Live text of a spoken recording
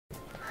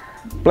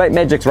Black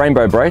Magic's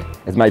Rainbow Braid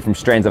is made from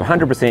strands of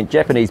 100%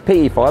 Japanese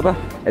PE fibre.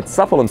 It's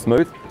supple and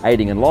smooth,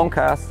 aiding in long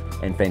casts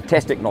and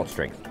fantastic knot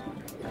strength.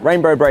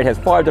 Rainbow Braid has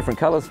 5 different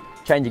colours,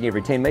 changing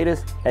every 10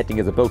 metres,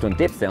 acting as a built-in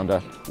depth sounder,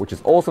 which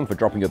is awesome for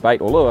dropping your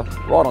bait or lure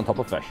right on top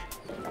of fish.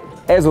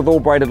 As with all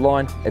braided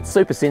line, it's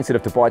super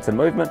sensitive to bites and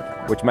movement,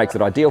 which makes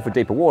it ideal for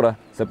deeper water,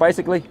 so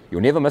basically,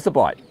 you'll never miss a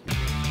bite.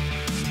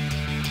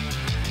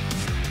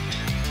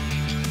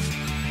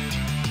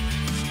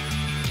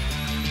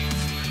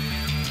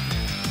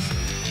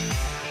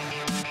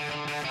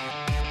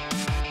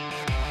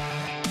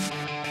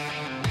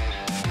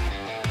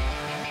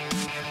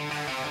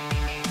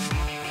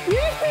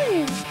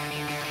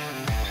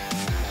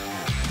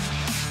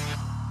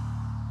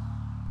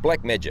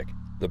 Black Magic,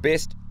 the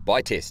best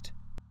by test.